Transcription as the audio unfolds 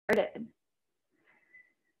Started.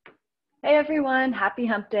 Hey everyone, happy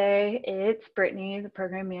hump day. It's Brittany, the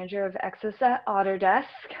program manager of Access at Autodesk.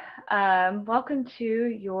 Welcome to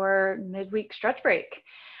your midweek stretch break.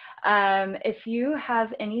 If you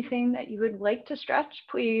have anything that you would like to stretch,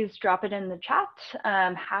 please drop it in the chat.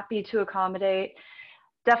 I'm happy to accommodate.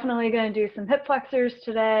 Definitely going to do some hip flexors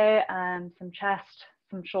today, some chest,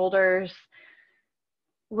 some shoulders,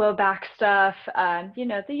 low back stuff, you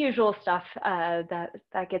know, the usual stuff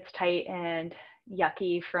that gets tight and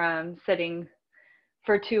yucky from sitting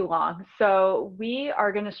for too long. So we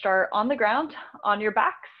are going to start on the ground on your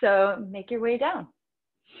back, so make your way down.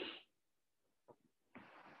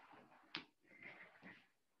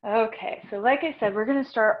 Okay, so like I said, we're going to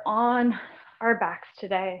start on our backs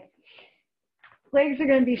today. Legs are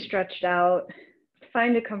going to be stretched out.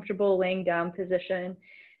 Find a comfortable laying down position.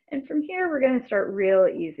 And from here, we're going to start real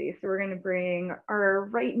easy. So we're going to bring our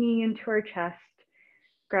right knee into our chest.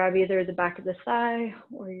 Grab either the back of the thigh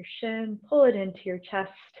or your shin, pull it into your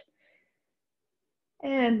chest.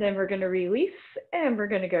 And then we're going to release and we're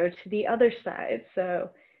going to go to the other side. So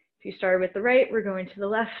if you start with the right, we're going to the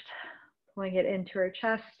left, pulling it into our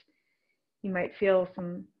chest. You might feel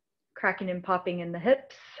some cracking and popping in the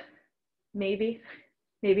hips, maybe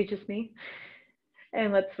just me.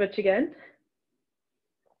 And let's switch again.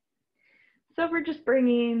 So we're just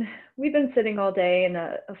we've been sitting all day in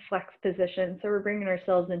a flex position, so we're bringing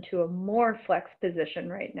ourselves into a more flex position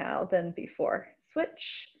right now than before. Switch.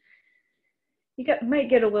 You might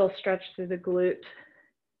get a little stretch through the glute.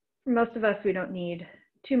 For most of us, we don't need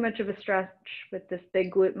too much of a stretch with this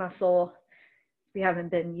big glute muscle. We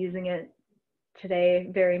haven't been using it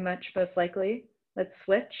today very much, most likely. Let's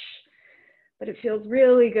switch. But it feels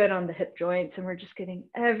really good on the hip joints, and we're just getting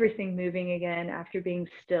everything moving again after being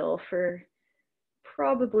still for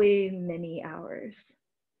probably many hours.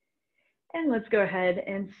 And let's go ahead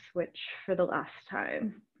and switch for the last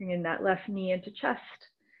time. Bringing that left knee into chest,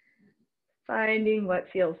 finding what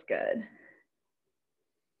feels good.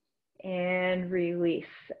 And release.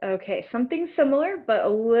 Okay, something similar, but a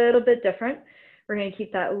little bit different. We're going to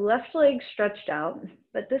keep that left leg stretched out,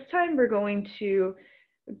 but this time we're going to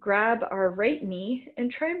grab our right knee and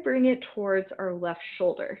try and bring it towards our left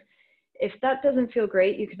shoulder. If that doesn't feel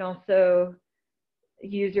great, you can also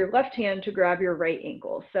use your left hand to grab your right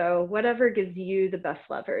ankle. So whatever gives you the best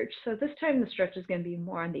leverage. So this time the stretch is going to be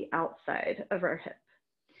more on the outside of our hip.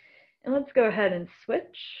 And let's go ahead and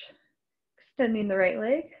switch, extending the right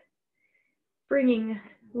leg, bringing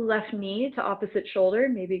left knee to opposite shoulder,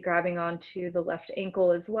 maybe grabbing onto the left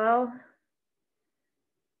ankle as well.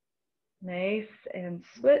 Nice, and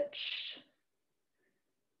switch.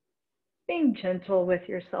 Being gentle with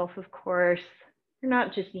yourself, of course. We're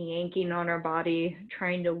not just yanking on our body,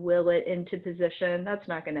 trying to will it into position. That's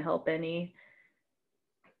not going to help any.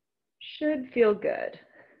 Should feel good.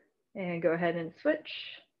 And go ahead and switch.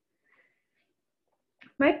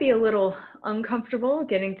 Might be a little uncomfortable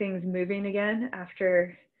getting things moving again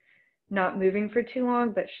after not moving for too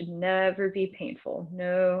long, but should never be painful.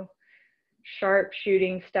 No sharp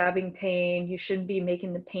shooting, stabbing pain. You shouldn't be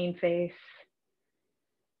making the pain face.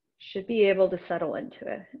 Should be able to settle into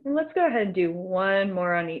it. And let's go ahead and do one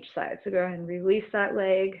more on each side. So go ahead and release that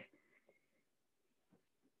leg.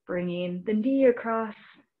 Bringing the knee across,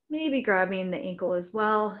 maybe grabbing the ankle as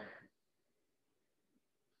well.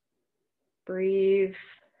 Breathe.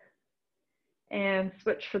 And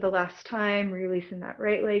switch for the last time, releasing that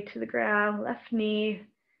right leg to the ground, left knee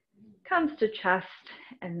comes to chest,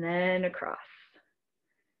 and then across.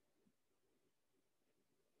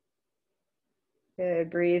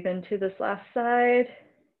 Good, breathe into this last side,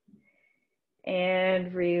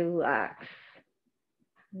 and relax.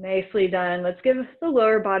 Nicely done. Let's give the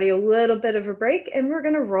lower body a little bit of a break, and we're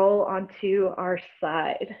gonna roll onto our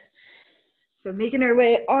side. So making our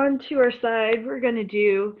way onto our side, we're gonna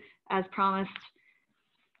do, as promised,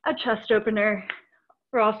 a chest opener.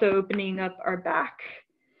 We're also opening up our back,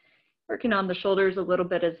 working on the shoulders a little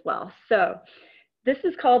bit as well. So this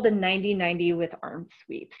is called the 90-90 with arm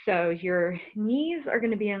sweep. So your knees are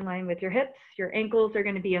going to be in line with your hips. Your ankles are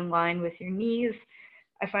going to be in line with your knees.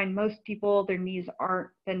 I find most people, their knees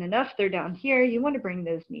aren't bent enough. They're down here. You want to bring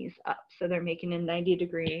those knees up. So they're making a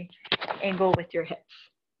 90-degree angle with your hips.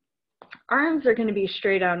 Arms are going to be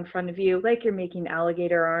straight out in front of you, like you're making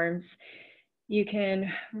alligator arms. You can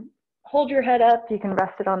hold your head up, you can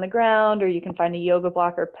rest it on the ground, or you can find a yoga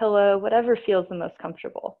block or pillow, whatever feels the most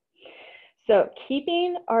comfortable. So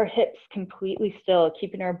keeping our hips completely still,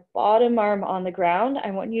 keeping our bottom arm on the ground, I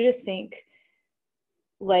want you to think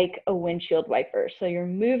like a windshield wiper. So you're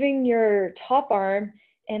moving your top arm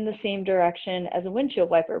in the same direction as a windshield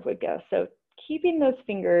wiper would go. So keeping those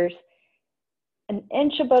fingers an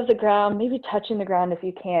inch above the ground, maybe touching the ground if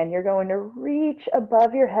you can. You're going to reach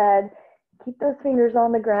above your head, keep those fingers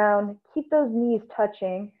on the ground, keep those knees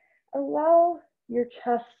touching. Allow your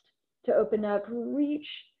chest to open up, reach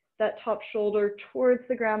that top shoulder towards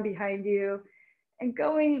the ground behind you, and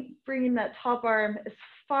bringing that top arm as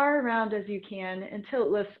far around as you can until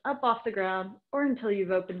it lifts up off the ground or until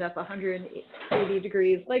you've opened up 180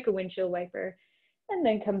 degrees like a windshield wiper, and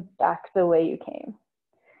then come back the way you came.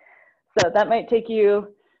 So that might take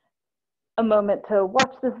you a moment to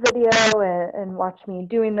watch this video and watch me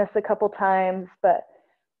doing this a couple times, but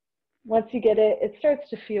once you get it, it starts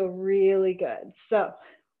to feel really good. So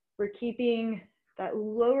we're keeping that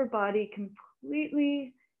lower body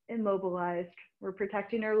completely immobilized. We're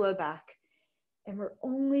protecting our low back, and we're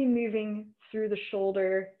only moving through the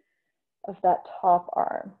shoulder of that top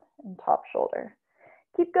arm and top shoulder.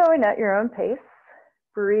 Keep going at your own pace,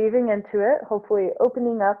 breathing into it, hopefully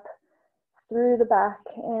opening up through the back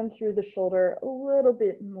and through the shoulder a little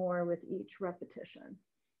bit more with each repetition.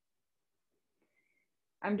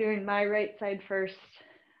 I'm doing my right side first.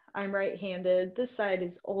 I'm right-handed. This side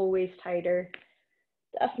is always tighter.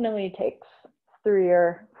 Definitely takes 3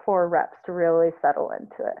 or 4 reps to really settle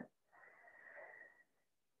into it.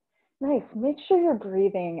 Nice. Make sure you're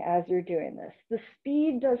breathing as you're doing this. The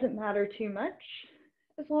speed doesn't matter too much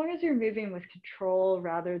as long as you're moving with control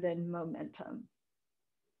rather than momentum.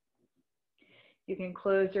 You can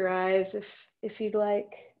close your eyes if you'd like,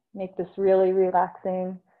 make this really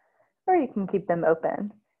relaxing, or you can keep them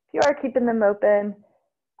open. If you are keeping them open,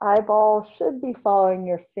 eyeballs should be following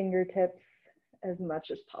your fingertips as much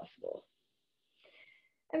as possible.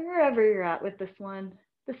 And wherever you're at with this one,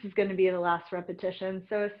 this is going to be the last repetition.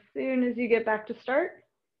 So as soon as you get back to start,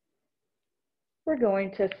 we're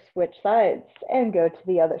going to switch sides and go to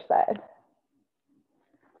the other side.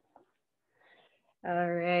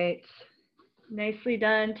 All right. Nicely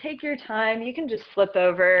done. Take your time. You can just flip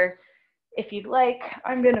over if you'd like.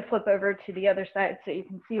 I'm going to flip over to the other side so you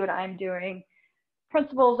can see what I'm doing.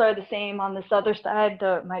 Principles are the same on this other side,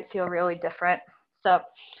 though it might feel really different. So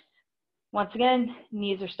once again,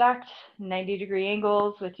 knees are stacked, 90-degree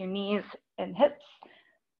angles with your knees and hips.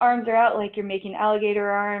 Arms are out like you're making alligator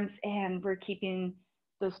arms, and we're keeping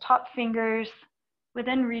those top fingers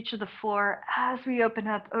within reach of the floor as we open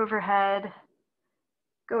up overhead,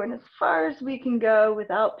 going as far as we can go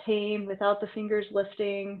without pain, without the fingers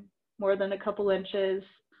lifting more than a couple inches,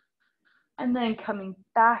 and then coming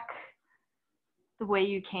back the way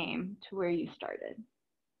you came to where you started.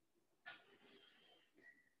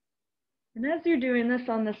 And as you're doing this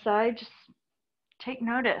on the side, just take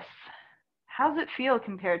notice. How's it feel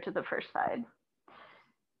compared to the first side?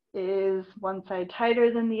 Is one side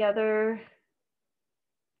tighter than the other?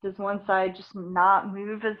 Does one side just not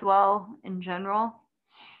move as well in general?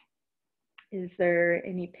 Is there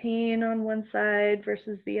any pain on one side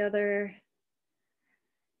versus the other?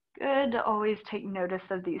 Good to always take notice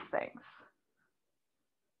of these things.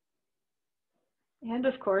 And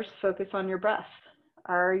of course, focus on your breath.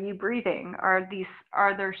 Are you breathing? Are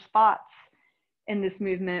there spots in this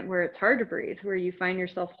movement where it's hard to breathe, where you find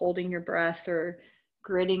yourself holding your breath or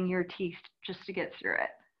gritting your teeth just to get through it?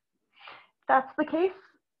 If that's the case,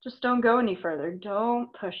 just don't go any further.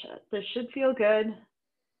 Don't push it. This should feel good.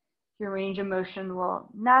 Your range of motion will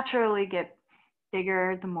naturally get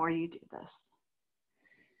bigger the more you do this.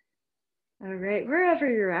 All right,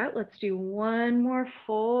 wherever you're at, let's do one more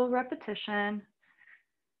full repetition.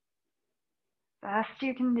 Best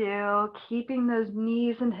you can do, keeping those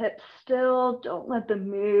knees and hips still. Don't let them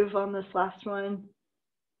move on this last one.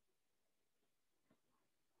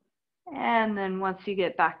 And then once you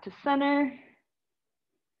get back to center,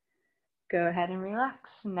 go ahead and relax.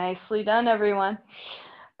 Nicely done, everyone.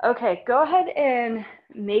 Okay, go ahead and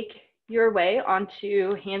make your way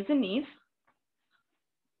onto hands and knees.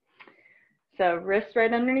 So wrists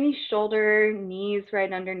right underneath shoulder, knees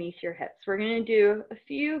right underneath your hips. We're going to do a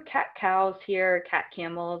few cat-cows here,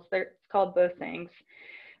 cat-camels. It's called both things.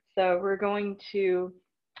 So we're going to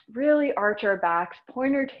really arch our backs,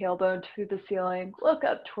 point our tailbone to the ceiling, look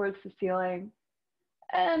up towards the ceiling,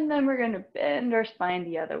 and then we're going to bend our spine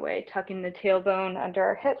the other way, tucking the tailbone under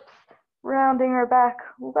our hips, rounding our back,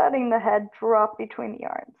 letting the head drop between the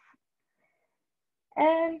arms.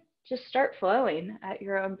 And just start flowing at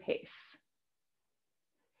your own pace.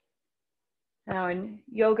 Now in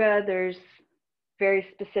yoga, there's very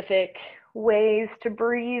specific ways to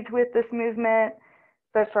breathe with this movement,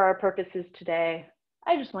 but for our purposes today,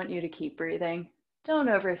 I just want you to keep breathing. Don't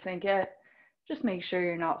overthink it. Just make sure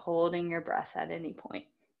you're not holding your breath at any point.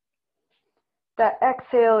 That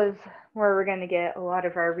exhale is where we're going to get a lot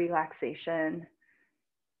of our relaxation,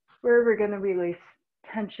 where we're going to release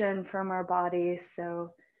tension from our body.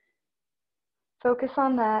 So focus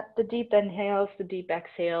on that, the deep inhales, the deep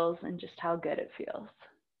exhales, and just how good it feels.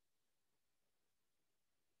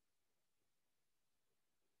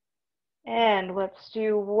 And let's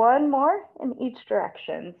do one more in each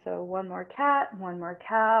direction. So one more cat, one more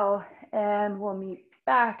cow, and we'll meet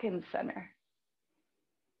back in center.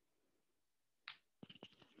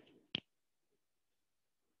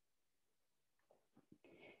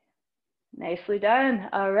 Nicely done.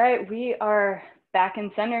 All right, we are back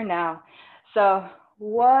in center now. So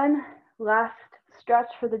one last stretch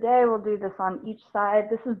for the day. We'll do this on each side.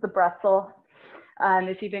 This is the Bretzel.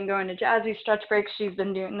 If you've been going to Jazzy stretch breaks, she's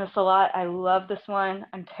been doing this a lot. I love this one.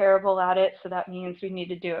 I'm terrible at it, so that means we need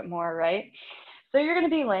to do it more, right? So you're going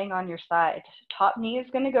to be laying on your side. Top knee is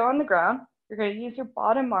going to go on the ground. You're going to use your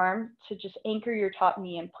bottom arm to just anchor your top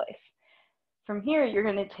knee in place. From here, you're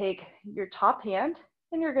going to take your top hand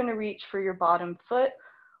and you're going to reach for your bottom foot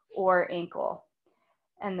or ankle.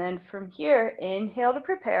 And then from here, inhale to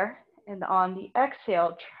prepare. And on the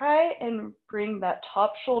exhale, try and bring that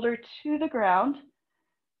top shoulder to the ground.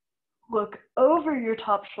 Look over your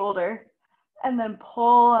top shoulder and then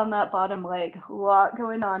pull on that bottom leg. A lot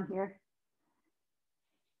going on here.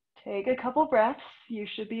 Take a couple breaths. You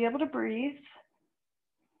should be able to breathe.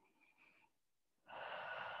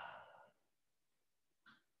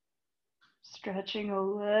 Stretching a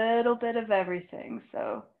little bit of everything.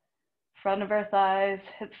 So front of our thighs,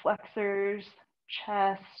 hip flexors,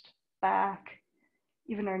 chest, back,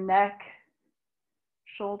 even our neck,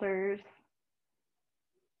 shoulders.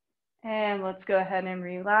 And let's go ahead and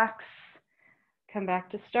relax. Come back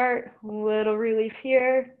to start. Little relief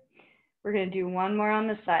here. We're going to do one more on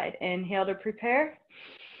the side. Inhale to prepare.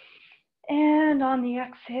 And on the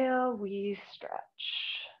exhale, we stretch.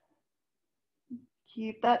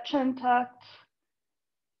 Keep that chin tucked.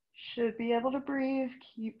 Should be able to breathe.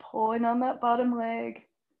 Keep pulling on that bottom leg.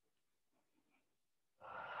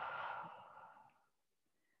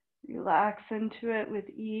 Relax into it with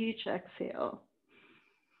each exhale.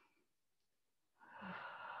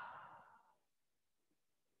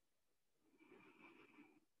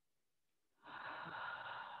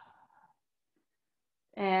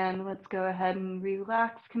 And let's go ahead and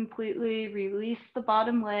relax completely. Release the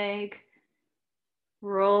bottom leg.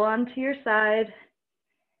 Roll onto your side.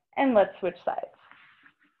 And let's switch sides.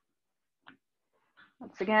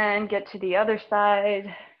 Once again, get to the other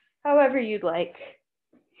side, however you'd like.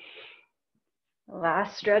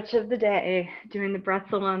 Last stretch of the day, doing the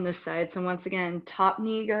Bretzel on this side. So once again, top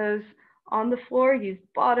knee goes on the floor. Use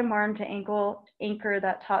bottom arm to anchor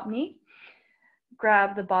that top knee.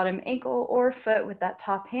 Grab the bottom ankle or foot with that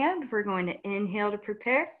top hand. We're going to inhale to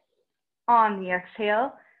prepare. On the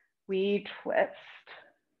exhale, we twist.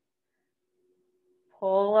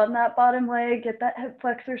 Pull on that bottom leg, get that hip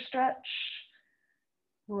flexor stretch.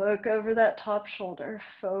 Look over that top shoulder.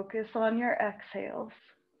 Focus on your exhales.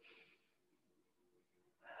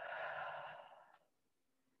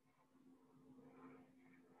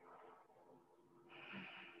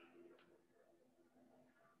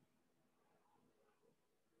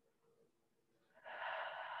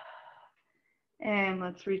 And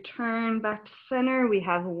let's return back to center. We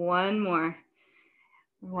have one more.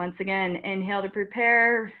 Once again, inhale to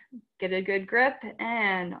prepare, get a good grip,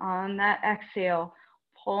 and on that exhale,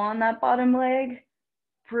 pull on that bottom leg,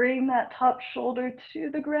 bring that top shoulder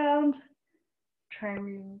to the ground, try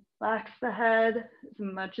and relax the head as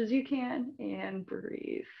much as you can, and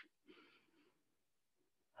breathe.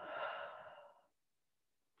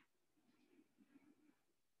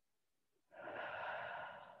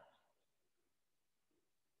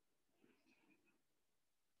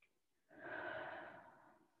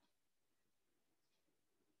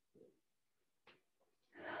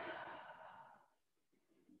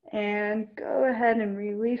 And go ahead and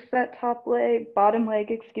release that bottom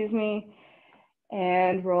leg, excuse me,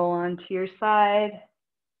 and roll onto your side.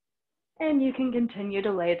 And you can continue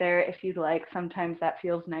to lay there if you'd like. Sometimes that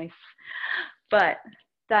feels nice. But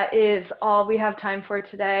that is all we have time for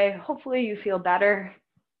today. Hopefully you feel better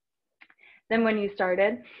than when you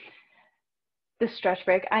started this stretch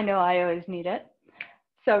break. I know I always need it.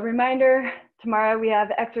 So reminder, tomorrow we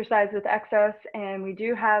have Exercise with Exos, and we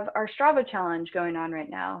do have our Strava challenge going on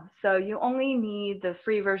right now. So you only need the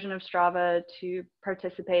free version of Strava to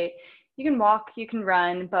participate. You can walk, you can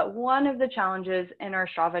run, but one of the challenges in our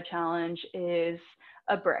Strava challenge is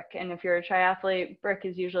a brick. And if you're a triathlete, brick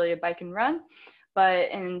is usually a bike and run. But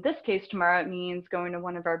in this case, tomorrow, it means going to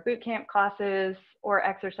one of our boot camp classes or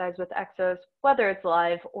exercise with Exos, whether it's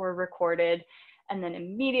live or recorded. And then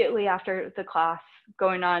immediately after the class,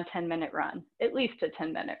 going on a 10-minute run, at least a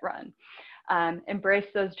 10-minute run. Embrace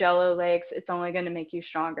those Jello legs. It's only going to make you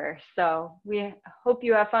stronger. So we hope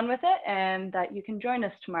you have fun with it and that you can join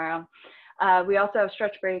us tomorrow. We also have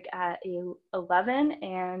stretch break at 11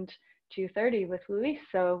 and 2:30 with Luis.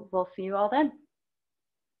 So we'll see you all then.